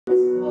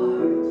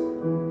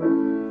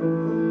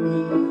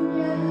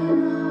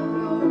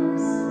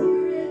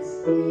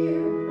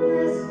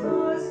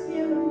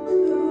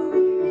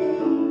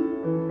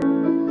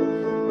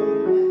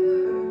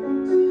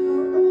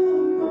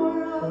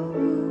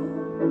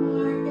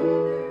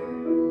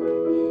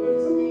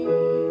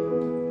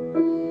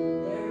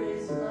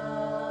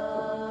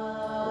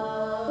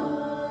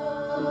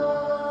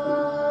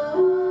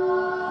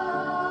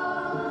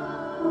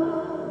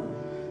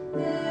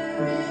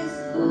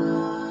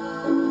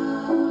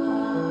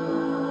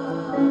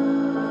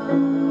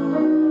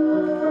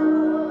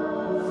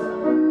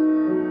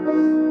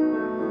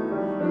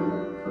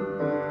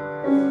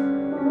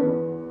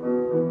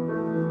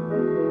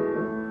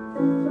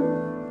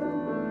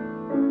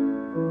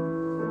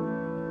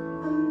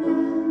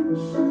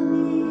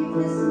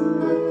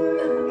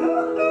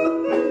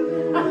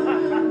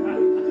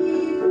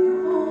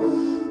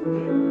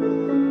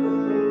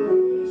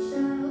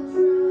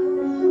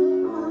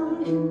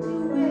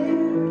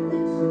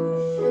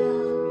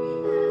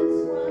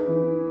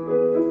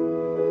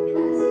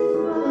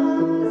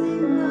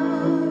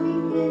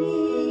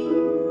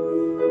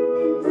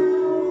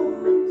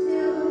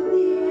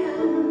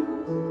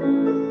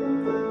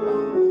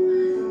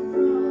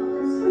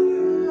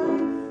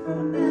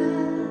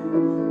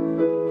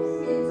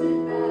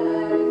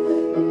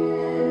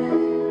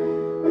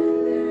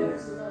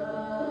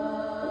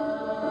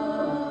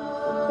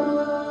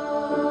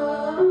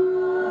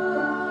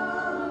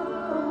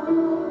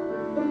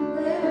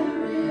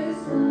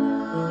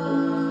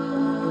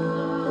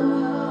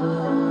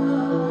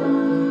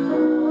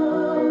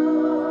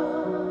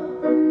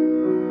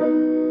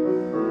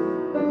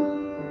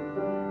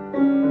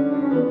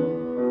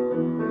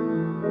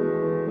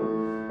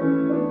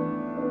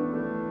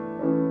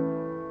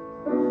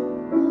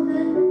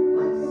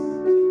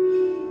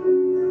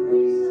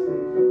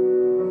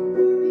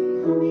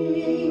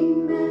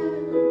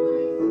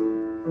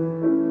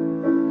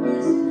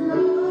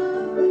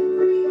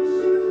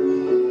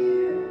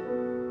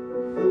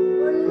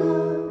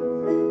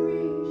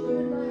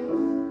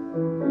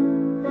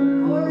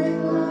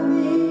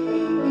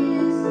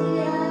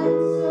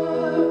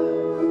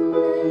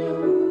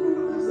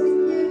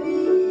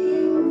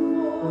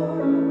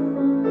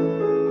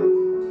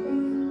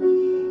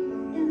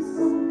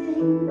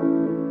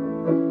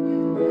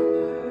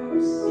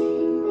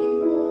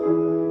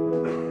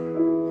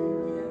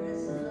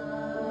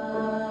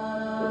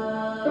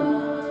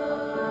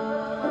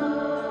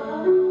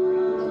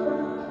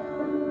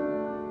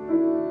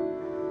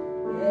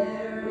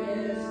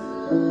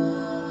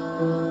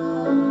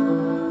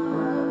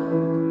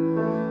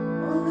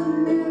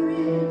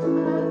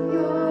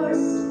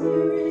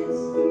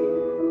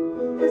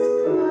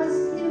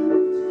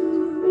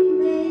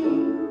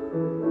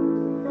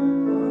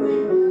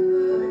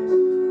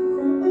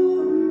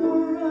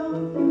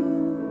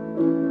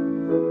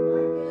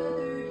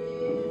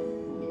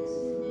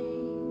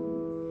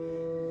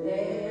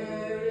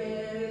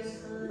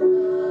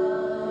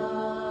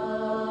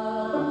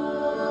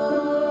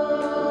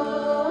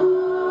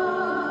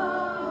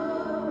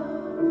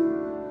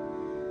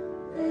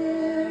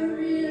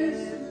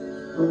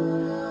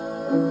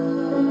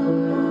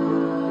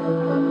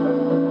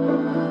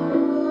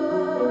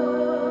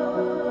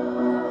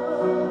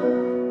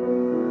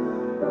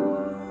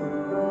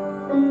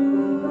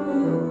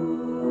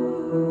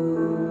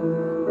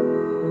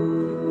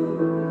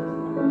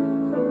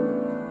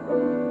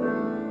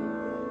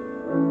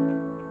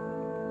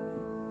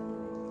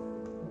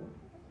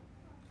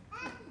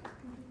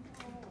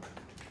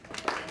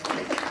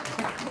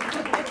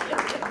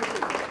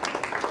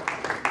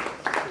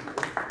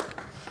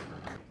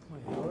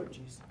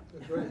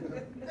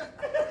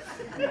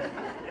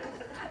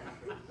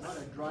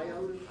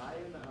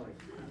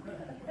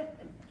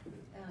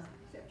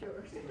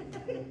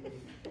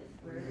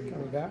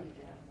Coming back?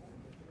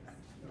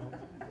 No,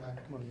 back.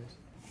 Come on, yes.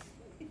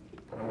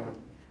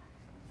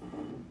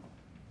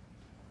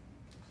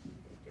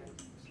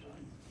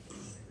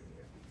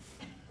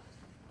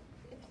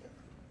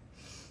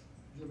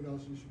 Anyone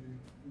else you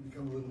should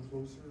become a little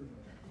closer?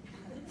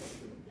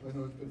 I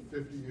know it's been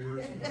 50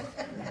 years.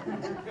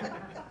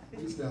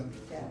 He's down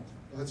there.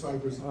 That's why I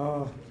was.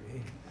 Oh.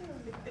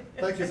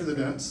 Thank you for the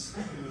dance.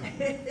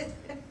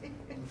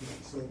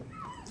 So,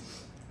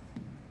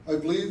 I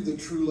believe that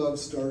true love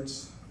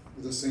starts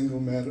with a single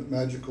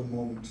magical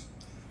moment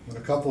when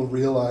a couple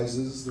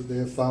realizes that they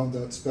have found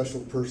that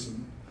special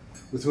person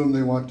with whom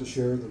they want to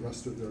share the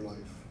rest of their life.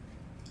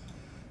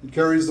 It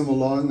carries them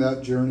along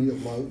that journey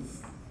of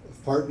love,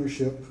 of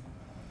partnership,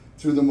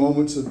 through the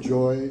moments of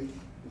joy,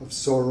 of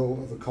sorrow,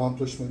 of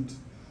accomplishment,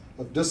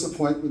 of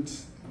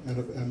disappointment, and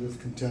of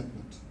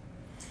contentment.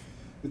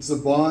 It's the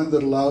bond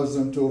that allows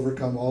them to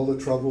overcome all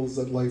the troubles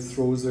that life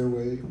throws their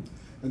way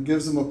and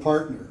gives them a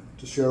partner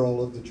to share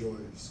all of the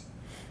joys.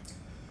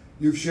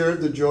 You've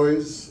shared the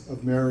joys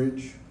of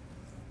marriage,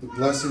 the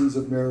blessings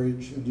of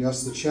marriage, and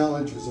yes, the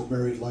challenges of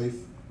married life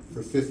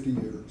for 50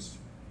 years.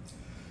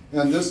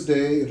 And this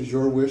day, it is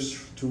your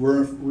wish to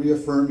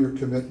reaffirm your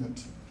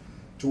commitment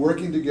to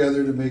working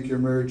together to make your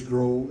marriage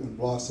grow and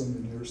blossom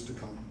in years to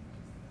come.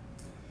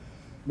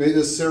 May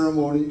this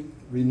ceremony,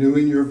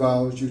 renewing your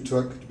vows you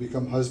took to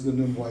become husband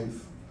and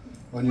wife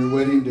on your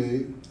wedding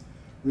day,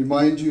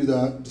 remind you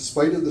that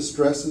despite of the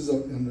stresses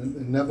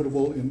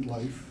inevitable in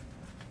life,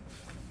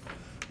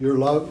 your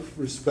love,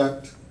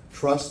 respect,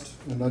 trust,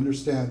 and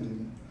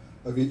understanding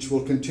of each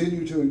will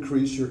continue to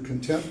increase your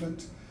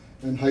contentment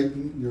and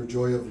heighten your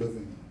joy of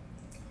living.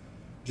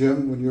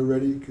 Jim, when you're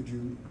ready, could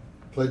you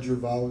pledge your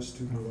vows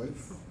to your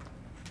wife?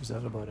 Is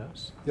that about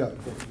us? Yeah.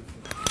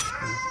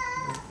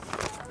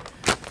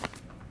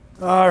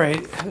 All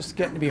right, it's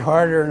getting to be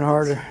harder and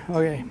harder.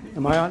 Okay,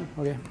 am I on?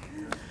 Okay.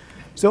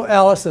 So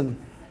Allison,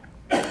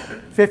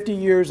 50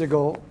 years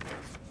ago,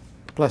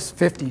 plus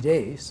 50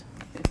 days,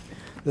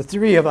 the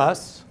three of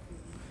us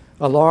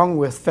along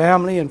with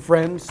family and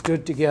friends,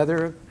 stood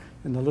together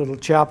in the little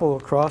chapel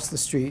across the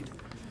street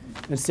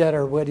and said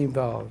our wedding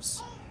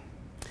vows.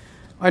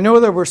 I know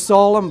there were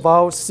solemn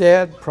vows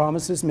said,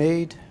 promises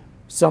made,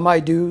 some I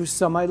do's,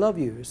 some I love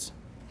you's,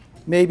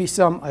 maybe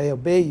some I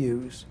obey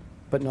you's,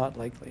 but not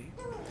likely.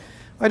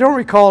 I don't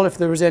recall if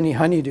there was any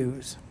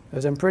honeydews,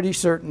 as I'm pretty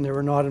certain they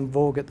were not in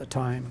vogue at the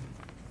time,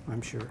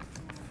 I'm sure.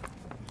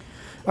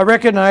 I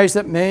recognize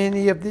that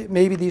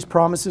maybe these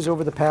promises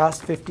over the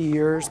past 50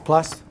 years,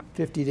 plus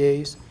 50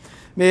 days,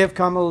 may have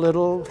come a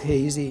little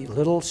hazy, a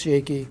little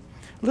shaky,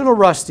 a little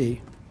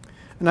rusty,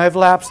 and I've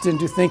lapsed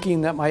into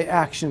thinking that my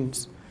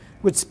actions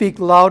would speak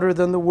louder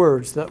than the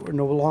words that were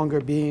no longer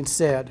being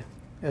said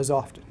as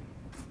often.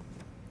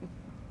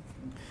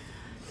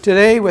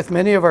 Today, with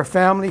many of our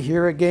family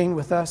here again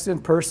with us in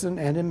person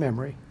and in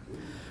memory,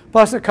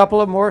 plus a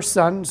couple of more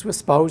sons with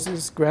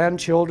spouses,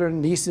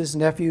 grandchildren, nieces,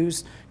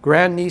 nephews,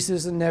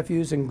 grandnieces and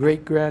nephews, and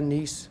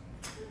great-grandniece,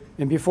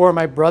 and before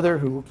my brother,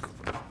 who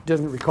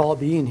doesn't recall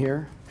being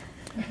here,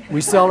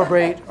 we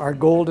celebrate our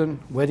golden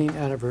wedding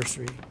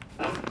anniversary.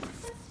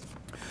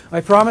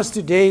 I promise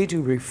today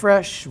to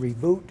refresh,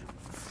 reboot,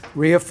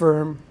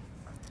 reaffirm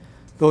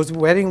those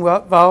wedding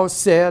vows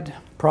said,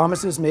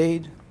 promises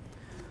made,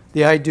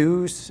 the I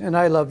do's and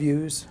I love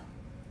you's.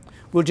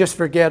 We'll just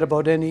forget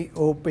about any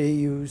obey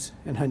you's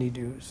and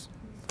honeydews.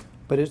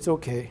 But it's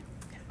okay.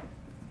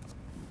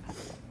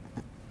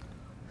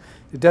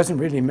 It doesn't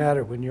really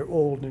matter when you're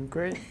old and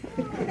gray.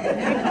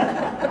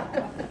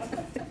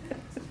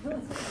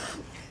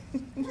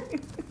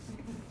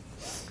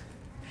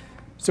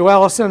 So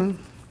Allison,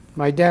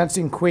 my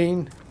dancing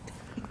queen,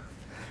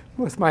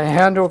 with my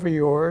hand over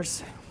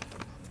yours,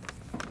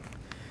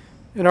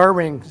 and our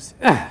rings.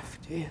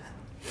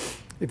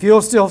 If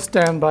you'll still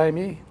stand by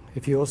me,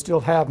 if you'll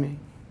still have me,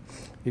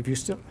 if you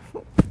still,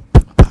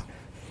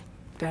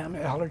 damn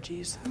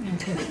allergies.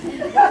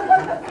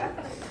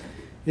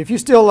 If you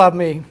still love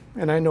me,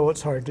 and I know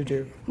it's hard to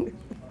do,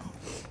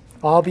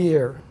 I'll be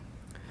here.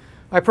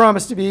 I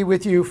promise to be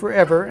with you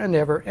forever and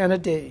ever and a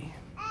day.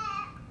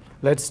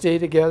 Let's stay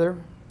together.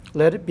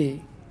 Let it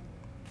be.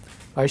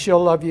 I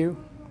shall love you.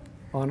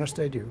 Honest,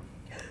 I do.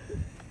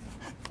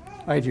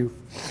 I do.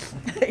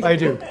 I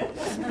do.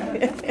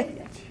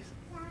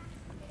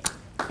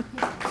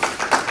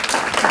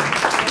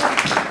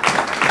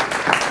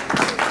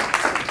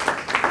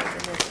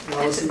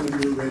 Allison,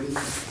 when you're ready,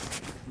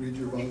 read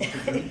your vows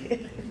to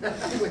me.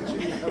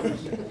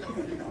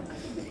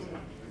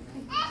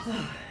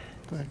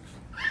 Thanks.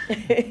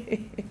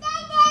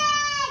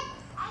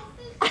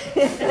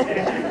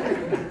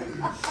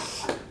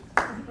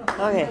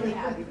 Okay,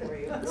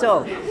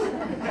 so,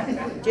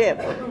 Jim,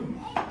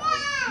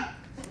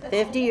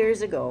 50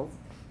 years ago,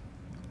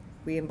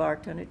 we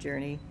embarked on a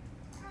journey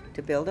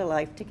to build a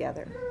life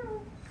together.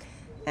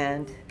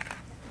 And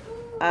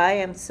I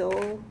am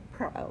so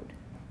proud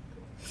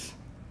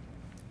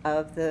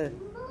of the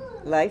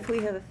life we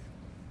have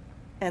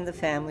and the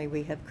family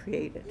we have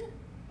created.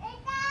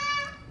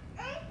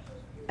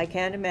 I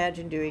can't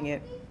imagine doing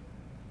it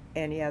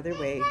any other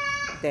way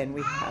than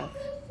we have.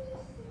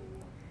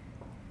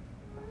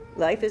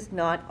 Life is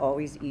not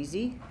always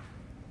easy.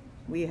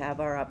 We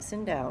have our ups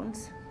and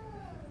downs,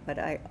 but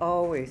I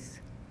always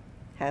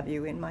have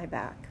you in my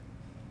back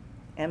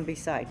and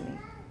beside me.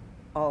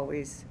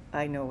 Always,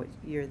 I know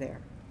you're there.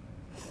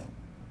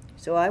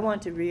 So I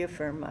want to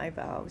reaffirm my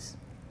vows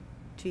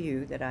to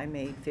you that I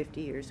made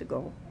 50 years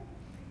ago,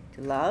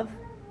 to love,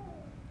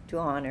 to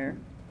honor,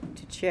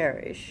 to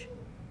cherish,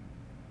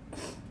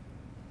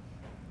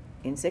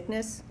 in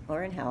sickness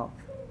or in health,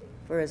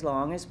 for as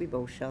long as we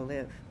both shall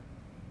live.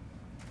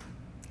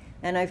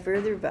 And I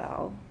further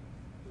vow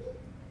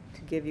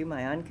to give you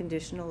my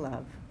unconditional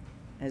love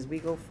as we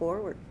go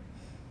forward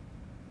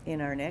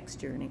in our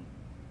next journey.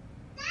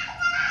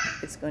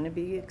 It's going to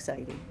be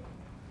exciting.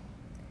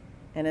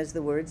 And as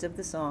the words of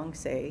the song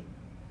say,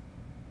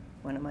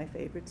 one of my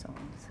favorite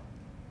songs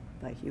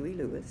by Huey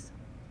Lewis,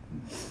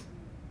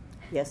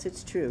 yes,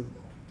 it's true.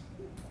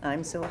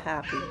 I'm so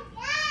happy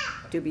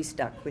to be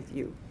stuck with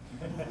you.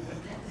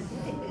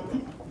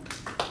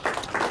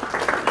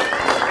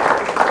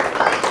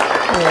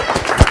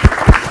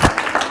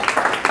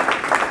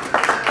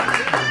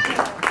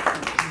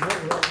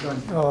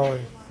 Oh,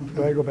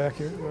 do I go back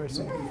here? Where I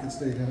see? You can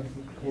stay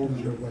holding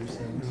your wife's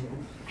hand.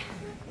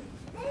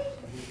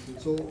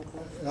 So,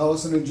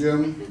 Allison and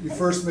Jim, you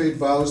first made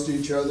vows to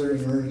each other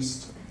in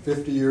earnest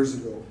 50 years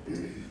ago.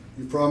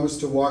 You promised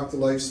to walk the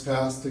life's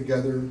path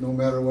together no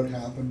matter what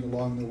happened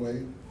along the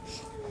way.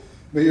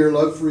 May your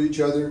love for each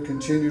other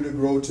continue to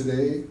grow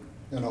today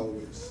and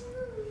always.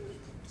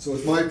 So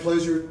it's my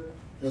pleasure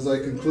as I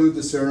conclude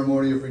the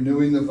ceremony of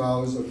renewing the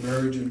vows of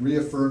marriage and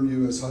reaffirm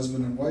you as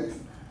husband and wife.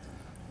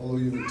 Although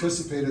you've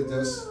anticipated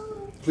this,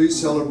 please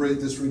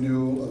celebrate this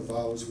renewal of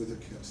vows with a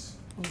kiss.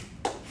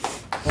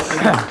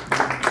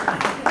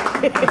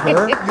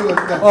 Her?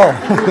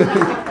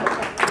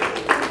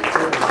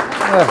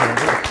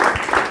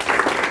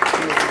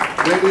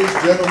 Ladies,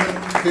 gentlemen,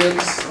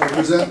 kids, I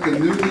present the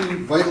newly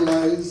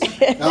vitalized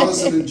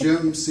Allison and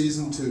Jim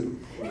Season 2.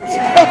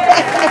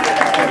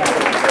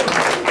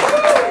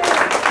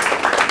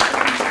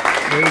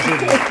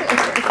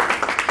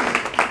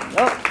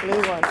 Oh,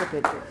 Lou wants a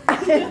picture.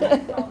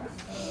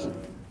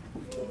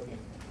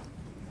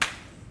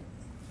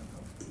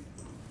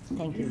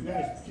 Thank you.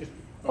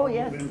 Oh,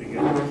 yes.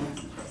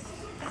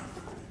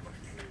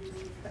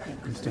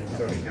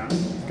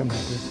 Come back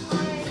here.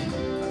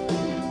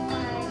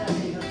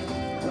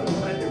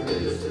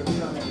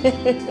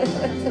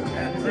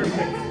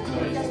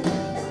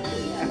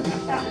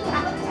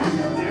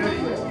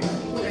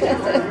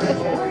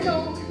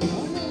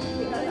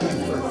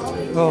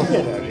 Oh.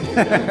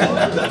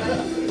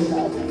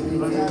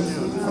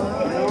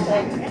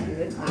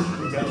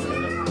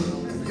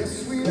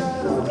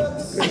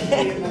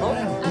 Oh,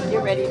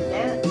 you're ready to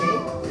dance, eh?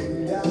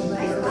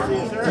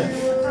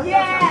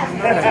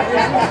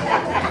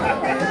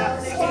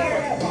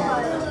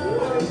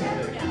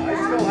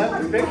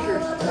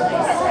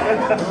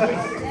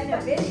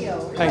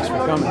 Thanks for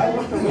coming.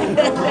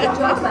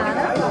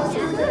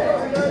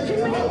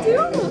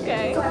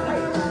 Okay.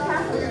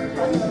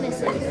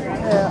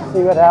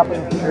 See what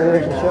happened in the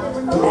relationship.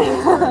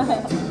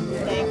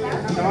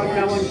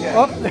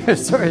 Oh,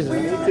 sorry. Me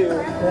too.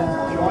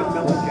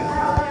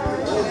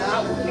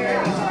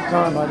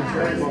 Come on, buddy.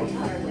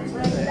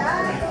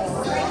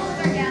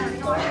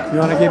 You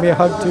want to give me a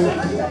hug too?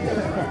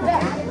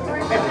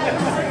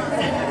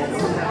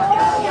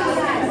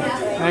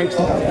 Thanks.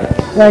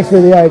 Thanks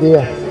for the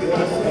idea.